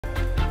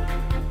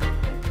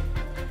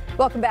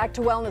Welcome back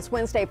to Wellness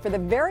Wednesday. For the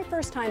very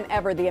first time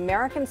ever, the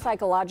American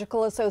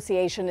Psychological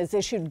Association has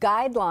issued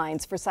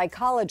guidelines for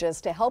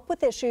psychologists to help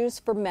with issues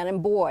for men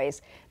and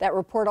boys. That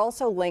report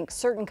also links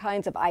certain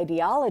kinds of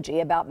ideology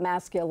about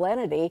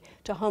masculinity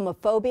to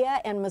homophobia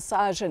and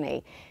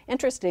misogyny.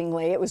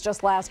 Interestingly, it was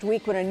just last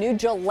week when a new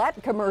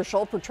Gillette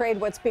commercial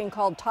portrayed what's being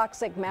called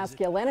toxic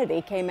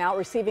masculinity came out,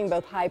 receiving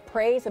both high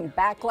praise and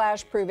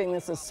backlash, proving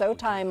this is so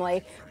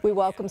timely. We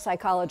welcome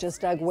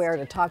psychologist Doug Ware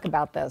to talk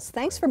about this.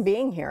 Thanks for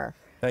being here.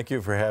 Thank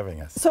you for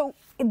having us. So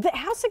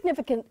how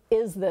significant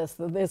is this?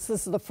 This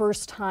is the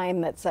first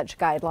time that such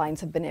guidelines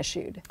have been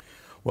issued.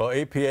 Well,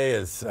 APA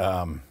has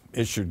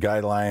issued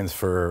guidelines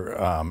for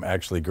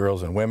actually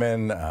girls and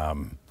women,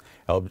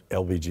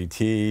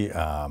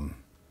 LBGT,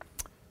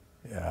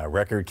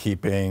 record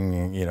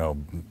keeping, you know,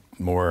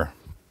 more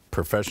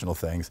professional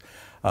things.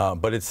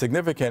 But it's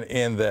significant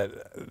in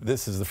that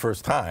this is the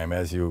first time,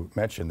 as you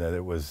mentioned, that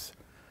it was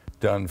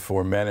done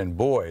for men and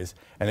boys,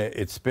 and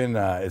it's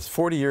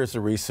 40 years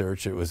of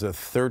research. It was a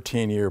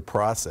 13-year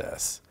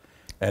process,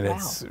 and wow.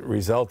 It's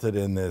resulted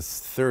in this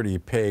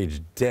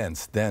 30-page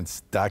dense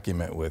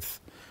document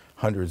with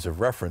hundreds of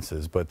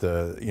references. But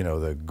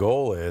the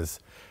goal is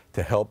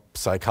to help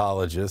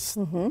psychologists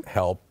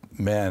help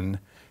men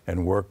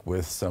and work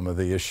with some of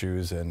the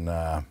issues and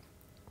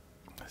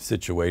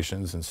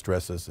situations and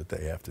stresses that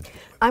they have to deal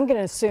with. I'm going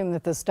to assume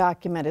that this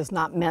document is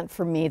not meant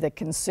for me, the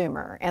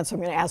consumer, and so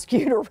I'm going to ask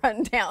you to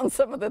run down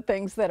some of the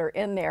things that are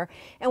in there.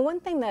 And one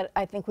thing that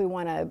I think we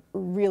want to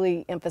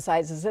really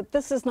emphasize is that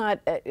this is not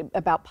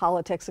about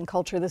politics and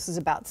culture. This is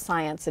about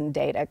science and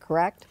data,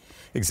 correct?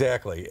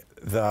 Exactly.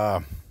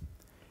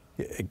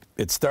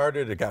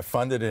 It got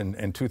funded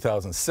in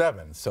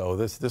 2007, so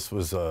this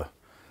was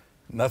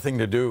nothing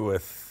to do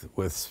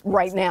with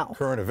right now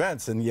current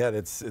events, and yet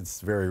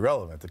it's very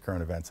relevant to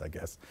current events, I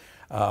guess.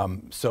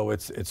 So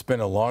it's been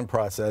a long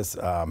process.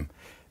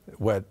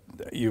 What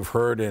you've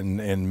heard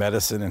in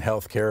medicine and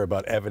healthcare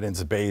about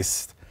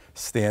evidence-based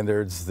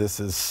standards, this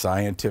is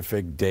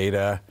scientific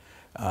data.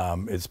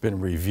 It's been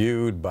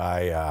reviewed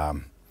by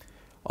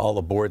all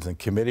the boards and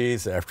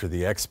committees after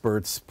the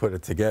experts put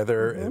it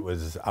together. It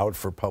was out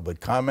for public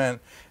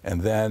comment,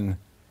 and then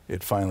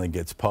it finally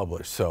gets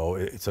published. So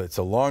it's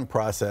a long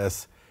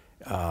process.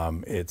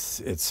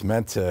 It's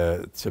meant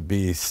to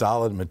be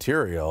solid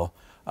material,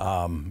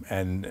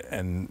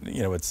 and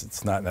you know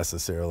it's not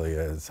necessarily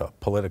a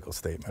political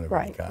statement of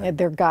any kind. Right,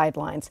 they're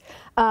guidelines.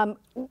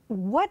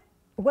 What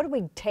do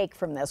we take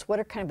from this? What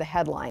are kind of the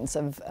headlines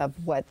of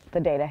what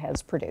the data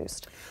has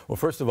produced? Well,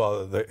 first of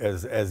all,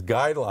 as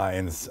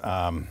guidelines,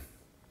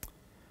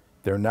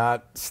 they're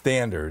not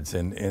standards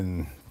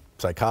in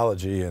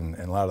psychology and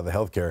a lot of the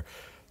healthcare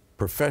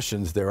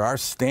professions. There are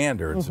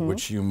standards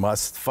which you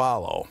must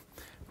follow.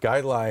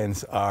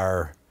 Guidelines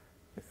are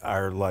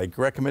like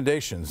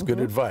recommendations,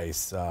 good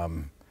advice,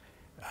 and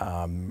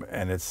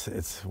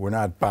we're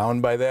not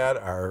bound by that.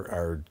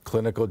 Our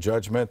clinical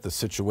judgment, the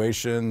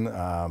situation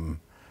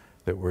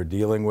that we're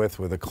dealing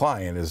with a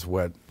client is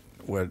what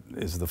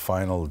is the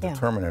final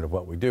determinant of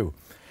what we do.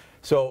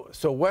 So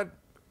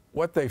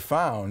what they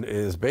found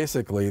is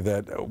basically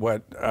that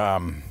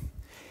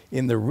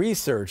in the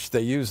research,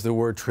 they use the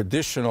word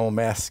traditional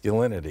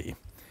masculinity,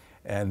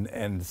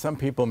 and some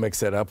people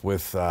mix it up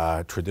with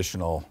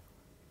traditional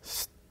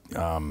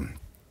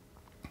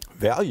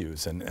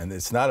values, and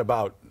it's not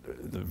about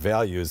the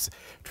values.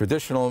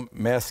 Traditional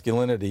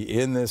masculinity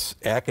in this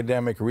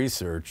academic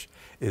research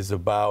is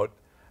about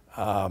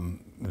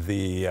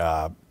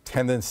the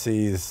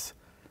tendencies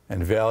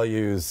and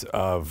values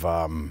of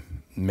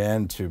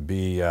men to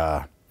be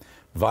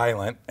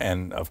violent,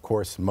 and of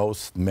course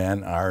most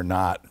men are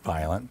not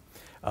violent,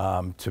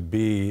 to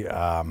be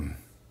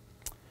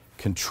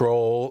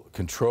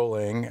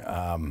controlling,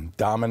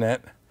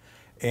 dominant,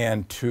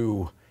 and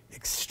to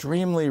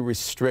extremely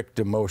restrict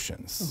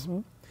emotions.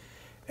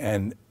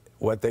 And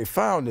what they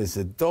found is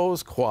that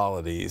those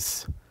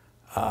qualities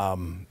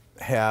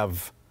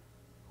have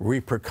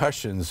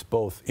repercussions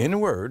both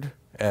inward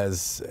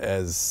as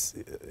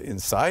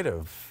inside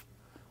of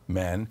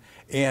men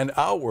and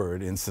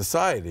outward in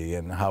society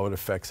and how it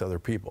affects other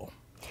people.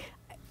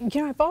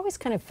 You know, I've always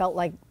kind of felt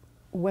like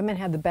women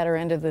have the better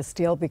end of this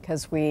deal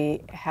because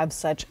we have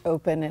such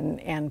open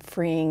and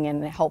freeing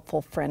and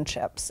helpful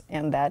friendships,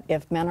 and that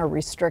if men are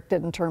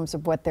restricted in terms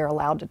of what they're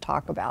allowed to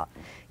talk about,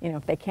 you know,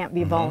 if they can't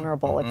be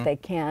vulnerable, if they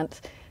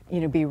can't, you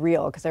know, be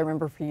real. Because I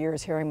remember for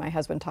years hearing my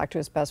husband talk to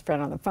his best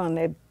friend on the phone.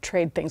 They'd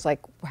trade things like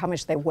how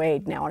much they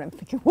weighed now, and I'm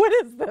thinking, what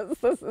is this?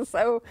 This is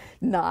so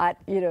not,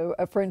 you know,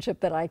 a friendship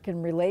that I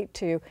can relate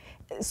to.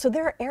 So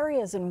there are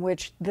areas in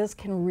which this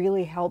can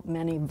really help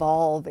men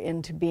evolve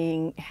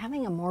into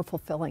having a more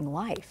fulfilling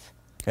life.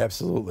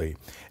 Absolutely,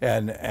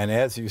 and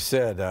as you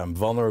said,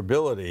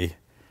 vulnerability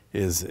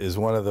is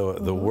one of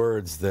the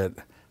words that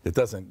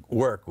doesn't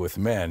work with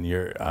men.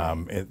 You're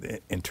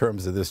in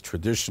terms of this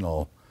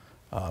traditional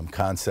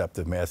concept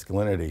of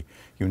masculinity.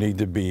 You need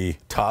to be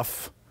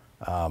tough.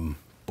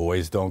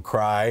 Boys don't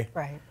cry.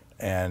 Right.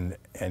 and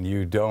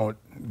you don't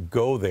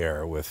go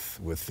there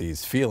with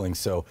these feelings.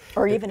 So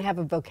or even have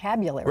a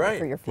vocabulary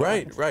for your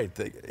feelings. Right.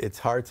 It's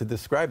hard to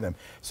describe them.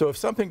 So if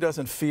something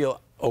doesn't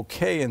feel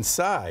okay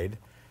inside,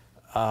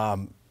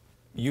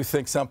 you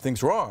think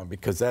something's wrong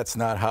because that's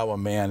not how a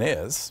man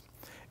is.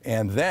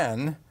 And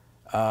then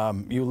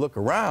you look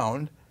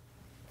around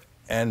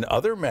and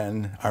other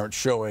men aren't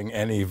showing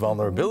any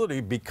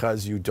vulnerability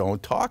because you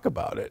don't talk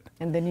about it.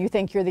 And then you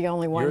think you're the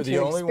only one to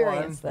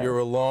experience that. You're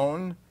the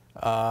only one,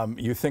 you're alone.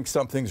 You think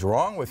something's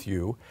wrong with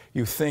you.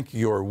 You think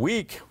you're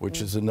weak,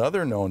 which is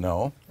another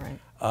no-no.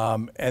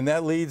 Right. And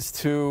that leads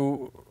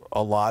to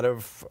a lot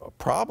of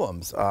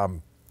problems.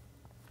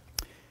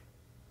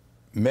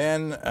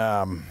 Men,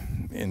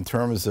 in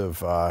terms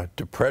of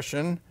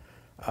depression,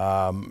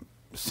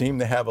 seem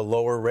to have a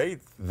lower rate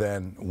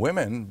than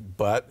women,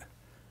 but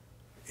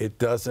it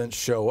doesn't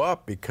show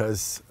up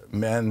because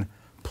men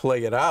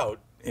play it out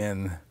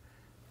in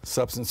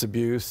substance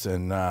abuse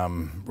and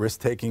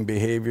risk-taking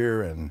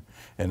behavior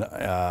and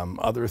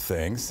other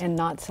things. And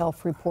not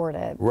self-report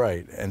it.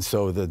 Right, and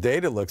so the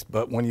data looks,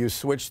 but when you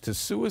switch to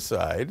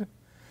suicide,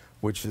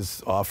 which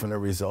is often a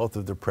result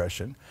of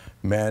depression,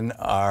 men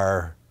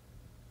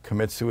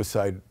commit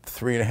suicide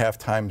 3.5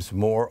 times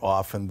more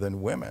often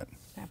than women.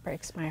 That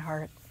breaks my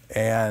heart.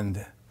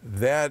 And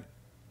that,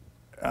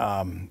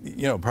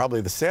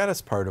 probably the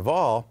saddest part of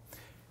all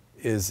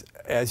is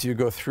as you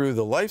go through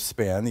the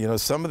lifespan,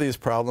 some of these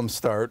problems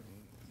start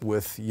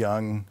with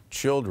young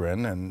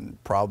children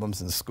and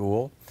problems in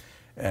school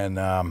and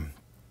on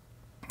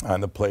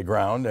the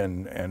playground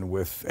and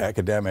with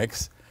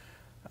academics.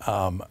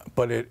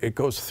 But it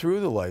goes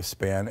through the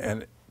lifespan,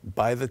 and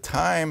by the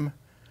time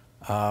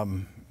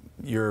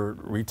you're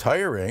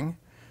retiring,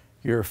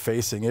 you're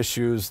facing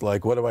issues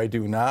like, what do I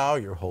do now?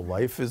 Your whole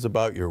life is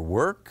about your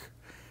work.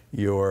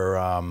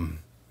 You're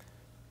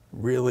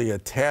really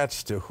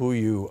attached to who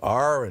you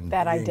are and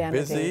that being identity.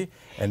 Busy.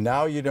 And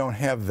now you don't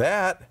have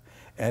that.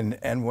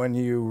 And when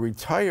you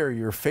retire,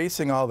 you're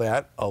facing all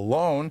that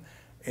alone.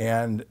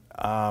 And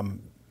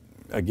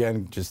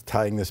again, just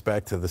tying this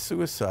back to the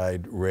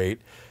suicide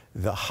rate,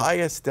 the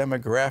highest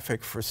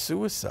demographic for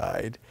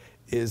suicide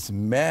is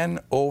men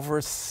over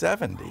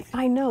 70.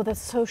 I know,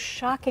 that's so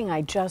shocking.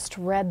 I just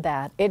read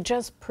that. It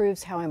just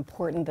proves how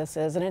important this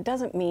is. And it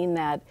doesn't mean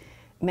that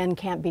men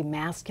can't be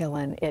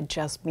masculine. It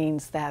just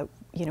means that,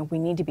 we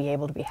need to be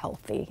able to be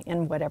healthy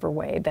in whatever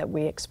way that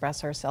we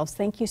express ourselves.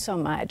 Thank you so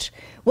much.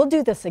 We'll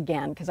do this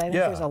again because I think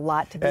there's a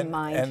lot to be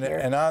mined here.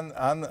 And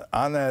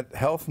on that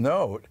health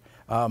note,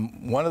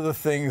 one of the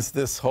things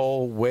this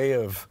whole way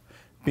of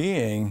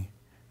being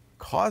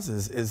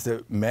causes is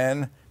that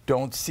men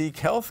don't seek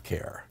health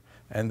care.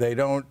 And they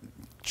don't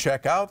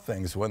check out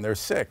things when they're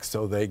sick,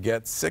 so they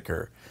get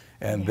sicker.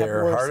 And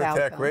their heart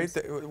attack rate,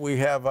 we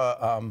have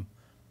a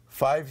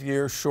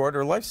 5-year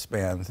shorter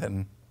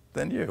lifespan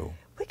than you.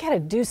 We got to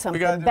do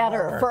something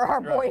better for our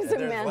boys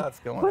and men.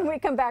 When we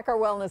come back, our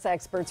wellness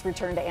experts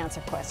return to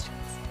answer questions.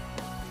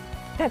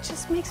 That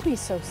just makes me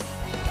so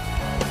sad.